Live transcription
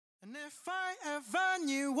And if I ever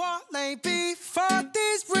knew what lay before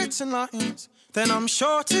these written lines, then I'm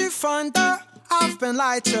sure to find that I've been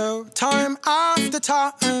lied to time after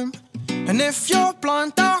time. And if you're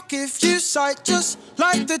blind, I'll give you sight just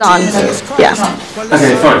like the Jesus Christ. Yeah.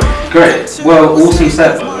 Okay, fine. Great. Well, awesome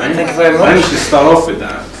set, by the way. Thank you very much. I think we should start off with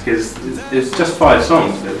that because it's just 5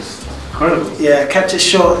 songs. It's incredible. Yeah, kept it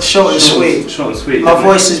short and sweet. Short and sweet. My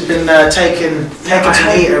voice has been taken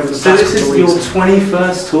some heat over the past couple of weeks. So this is your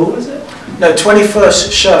 21st tour, is it? No,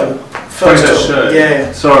 21st show. 21st show.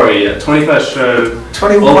 Yeah. Sorry, yeah. 21st show.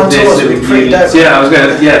 21 tours would be pretty dope. Yeah, I was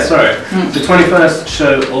going to. Yeah, sorry. The 21st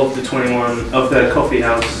show of the 21 of the Coffee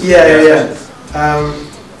House. Yeah.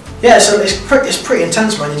 Yeah, so it's pretty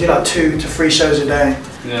intense, man. You do like 2 to 3 shows a day.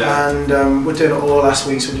 Yeah. And we're doing it all last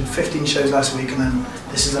week. So we did 15 shows last week, and then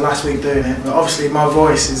this is the last week doing it. But obviously, my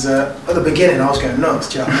voice is at the beginning. I was going nuts.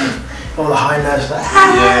 Do you know what I mean? All the high notes, like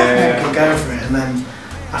going for it, and then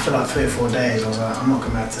after like 3 or 4 days, I was like, I'm not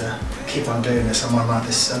going to have to keep on doing this. I'm on like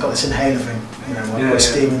this. I've got this inhaler thing, you know, I've got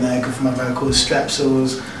steam in there, good for my vocals,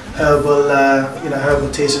 strepsils, herbal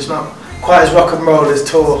tea. So it's not quite as rock and roll as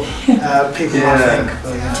tour people might think.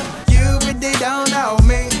 But,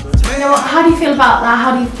 You know what, how do you feel about that?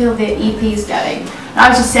 How do you feel the EP is going? I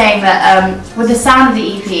was just saying that with the sound of the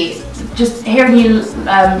EP, just hearing you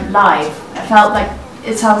live, I felt like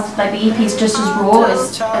it sounds like the EP is just as raw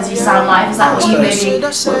as you sound live. Is that what you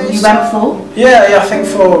went for? Yeah, I think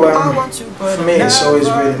for me it's always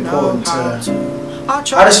really important to. I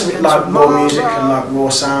just really like raw music and like raw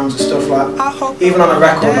sounds and stuff. Like even on a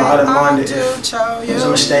record, like, I don't mind it if there's a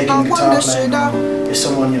mistake in the guitar playing or if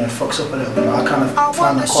someone fucks up a little bit. I kind of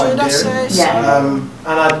find that quite endearing. Yeah.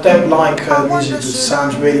 And I don't like music that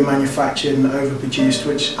sounds really manufactured and overproduced,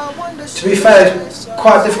 which, to be fair, is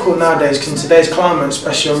quite difficult nowadays. Because in today's climate,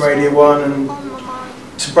 especially on Radio 1, and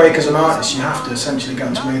to break as an artist, you have to essentially get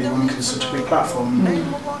onto Radio 1 because it's such a big platform.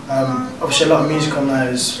 Obviously, a lot of music on there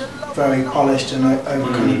is very polished and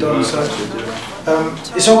over kind of done. So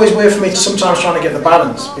it's always weird for me to sometimes trying to get the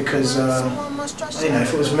balance because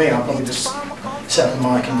if it was me, I'd probably just set up a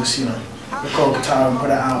mic and just record guitar and put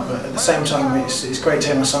it out. But at the same time, it's great to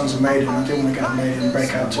hear my songs are made, and I do want to get them made and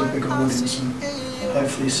break out to a bigger audience and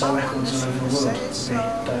hopefully sell records all over the world. It'd be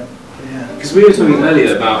dope. Yeah. Because we were talking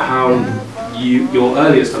earlier about how your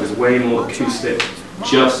earlier stuff is way more acoustic.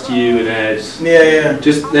 Just you and Ed. Yeah.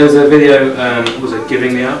 Just there was a video. Was it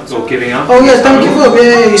Giving Up? Oh yeah, Don't Give Up.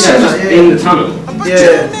 Yeah. You said that. In the tunnel.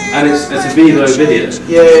 Yeah. And it's a Vivo video.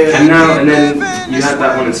 Yeah. And then you had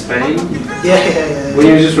that one in Spain. Yeah. When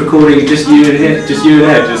you were just recording just you and Ed, just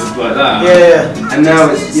like that. Yeah. And now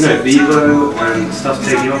it's Vivo and stuff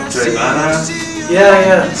taking off Joey Bada.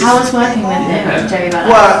 Yeah. How was working with him, Joey Bada?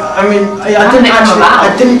 Well, I mean,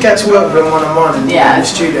 I didn't get to work with him one-on-one in the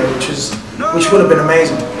studio, which would have been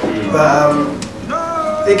amazing. But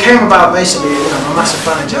it came about basically, I'm a massive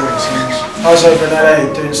fan of Joey's. I was over in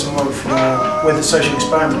LA doing some work with the Social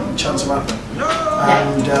Experiment, Chance of Apple,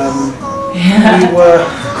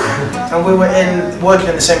 and we were working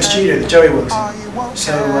in the same studio that Joey works in.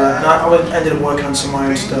 So and I ended up working on some of my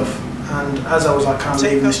own stuff. And as I was kind of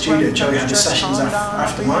leaving the studio, Joey had his sessions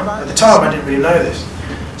after mine. At the time, I didn't really know this.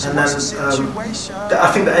 And then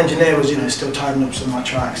I think the engineer was, still tidying up some of my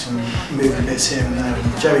tracks and moving bits here and there.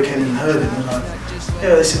 And Joey came in and heard it and was like,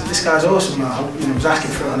 "Yeah, this guy's awesome." I was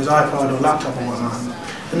asking for it on his iPod or laptop or whatnot. And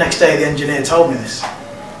the next day, the engineer told me this.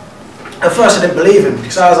 At first, I didn't believe him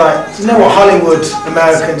because I was like, "You know what Hollywood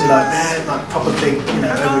Americans are like? Like proper big,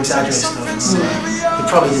 over-exaggerated stuff." He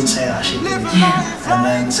probably didn't say that shit, did he? And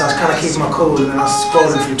then so I was kind of keeping my cool, and then I was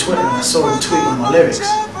scrolling through Twitter and I saw him tweet one of my lyrics.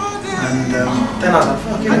 And then I was like,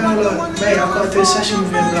 fucking hell, mate, I've got to do a session with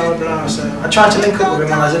him, blah, blah, blah. So I tried to link up with him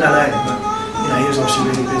when I was in LA, but, he was obviously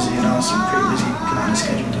really busy and I was pretty busy planning the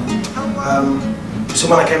schedule. So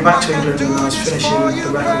when I came back to England and I was finishing the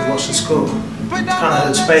record with Watch the School, I kind of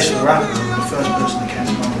had space for the rapper, and the first person that came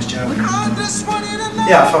to mind was Joey.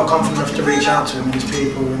 Yeah, I felt confident enough to reach out to him and his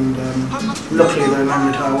people, and luckily they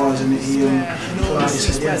remembered who I was, and he politely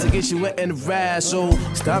said, yeah. Get you wet in the ride, so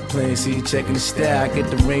stop playing, see you checking the style. I get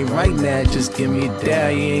the ring right now, just give me a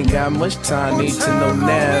dial. You ain't got much time, need to know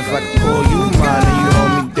now. If I can call you mine, and you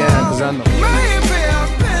hold me down, cause I know.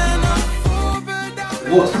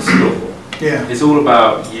 What's the score? Yeah. It's all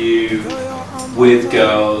about you with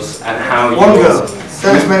girls and how you... One girl.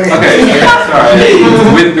 Thanks, Mary. Okay, sorry.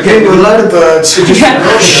 With a load of birds, just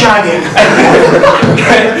shagging.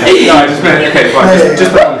 No, I just meant, okay, fine. Yeah.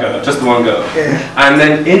 Just the one girl. Yeah. And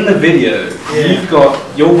then in the video,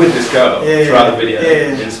 you're with this girl throughout the video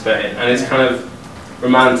in Spain, and it's kind of,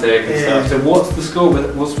 romantic and stuff. So what's the score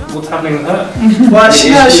with, what's happening with her? Well, I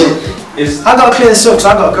got to clear this up because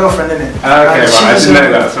I got a girlfriend in it. Okay, right, I didn't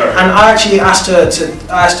know that, sorry. And I actually asked her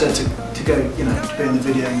to go, you know, to be in the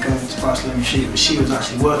video and go to Barcelona. She was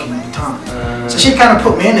actually working at the time. So she kind of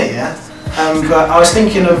put me in it, yeah. But I was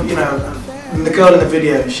thinking of, you know, the girl in the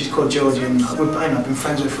video, she's called Georgie, and I've been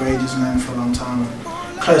friends with her for ages and known for a long time.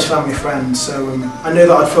 Close family friends, so I knew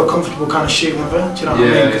that I'd feel comfortable kind of shooting with her, do you know what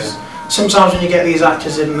I mean? Because sometimes when you get these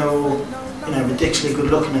actors in, they're all, you know, ridiculously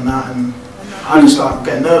good looking and that, and I just like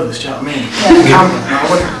get nervous, do you know what I mean?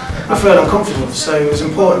 I feel uncomfortable, so it was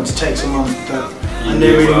important to take someone that I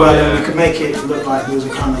knew really well, and we could make it look like there was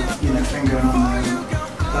a kind of, you know, thing going on there.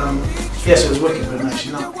 Yes, it was wicked, but no,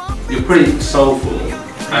 she's not. You're pretty soulful,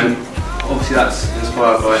 and obviously that's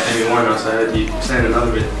inspired by Amy Winehouse. I heard you say in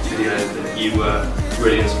another video that you were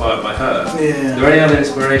really inspired by her. Yeah. Are there any other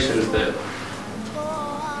inspirations that?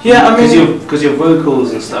 Yeah, I mean, because your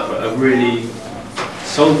vocals and stuff are really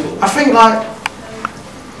soulful. I think like,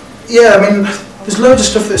 yeah, I mean, there's loads of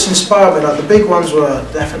stuff that's inspired me. Like the big ones were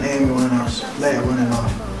definitely Amy Winehouse, later on in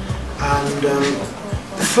life, and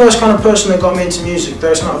the first kind of person that got me into music,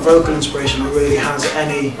 though it's not a vocal inspiration, that really has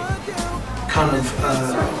any kind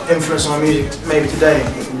of influence on my music maybe today,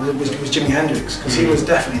 was Jimi Hendrix, because he was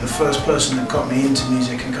definitely the first person that got me into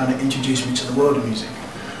music and kind of introduced me to the world of music.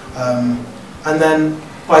 And then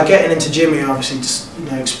by getting into Jimmy, I obviously just, you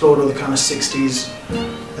know, explored all the kind of 60s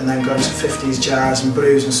and then got into 50s jazz and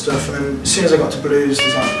blues and stuff, and then as soon as I got to blues,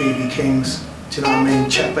 there's like B.B. King's, do you know what I mean,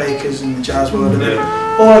 Chet Baker's in the jazz world, and then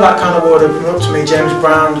all of that kind of world opened up to me, James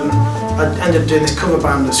Brown, and I ended up doing this cover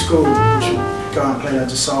band at school, which would go out and play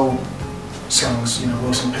loads of soul songs, you know,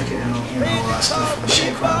 Wilson Pickett and all, you know, all that stuff, and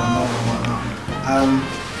Shake, Rattle and Roll and whatnot.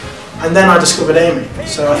 And then I discovered Amy,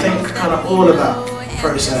 so I think kind of all of that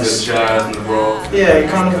process. The jazz and the rock. Yeah,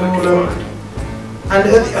 kind of all. And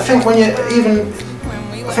I think when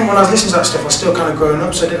when I was listening to that stuff, I was still kind of growing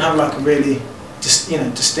up, so I didn't have like a really,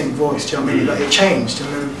 distinct voice. Do you know what I mean? Like it changed, and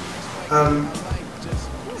then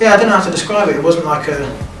yeah, I didn't know how to describe it. It wasn't like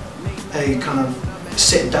a kind of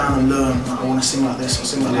sit down and learn. Like, I want to sing like this or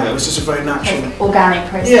sing like that. It was just a very natural, organic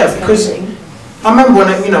process. Yeah, because I remember when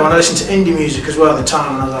I listened to indie music as well at the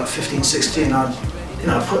time when I was like 15, 16. I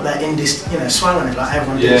put that indie, swang on it like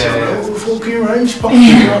everyone did. Oh, fucking range, pop, you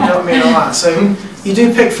know what I mean, all that. So you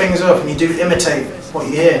do pick things up and you do imitate what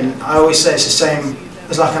you hear. And I always say it's the same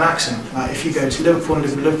as like an accent. Like if you go to Liverpool and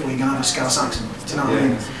live in Liverpool, you're gonna have a Scouse accent. Do you know what I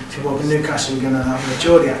mean? If you walk in Newcastle, you're gonna have a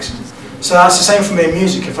Geordie accent. So that's the same for me in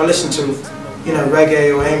music. If I listen to,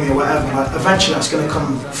 reggae or Amy or whatever, like eventually that's gonna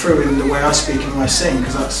come through in the way I speak and the way I sing,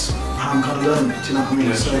 because that's how I'm kind of learning. Do you know what I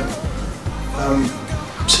mean? So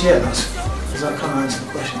yeah, does that kind of answer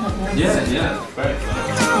the question? Yeah, very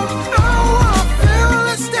clear.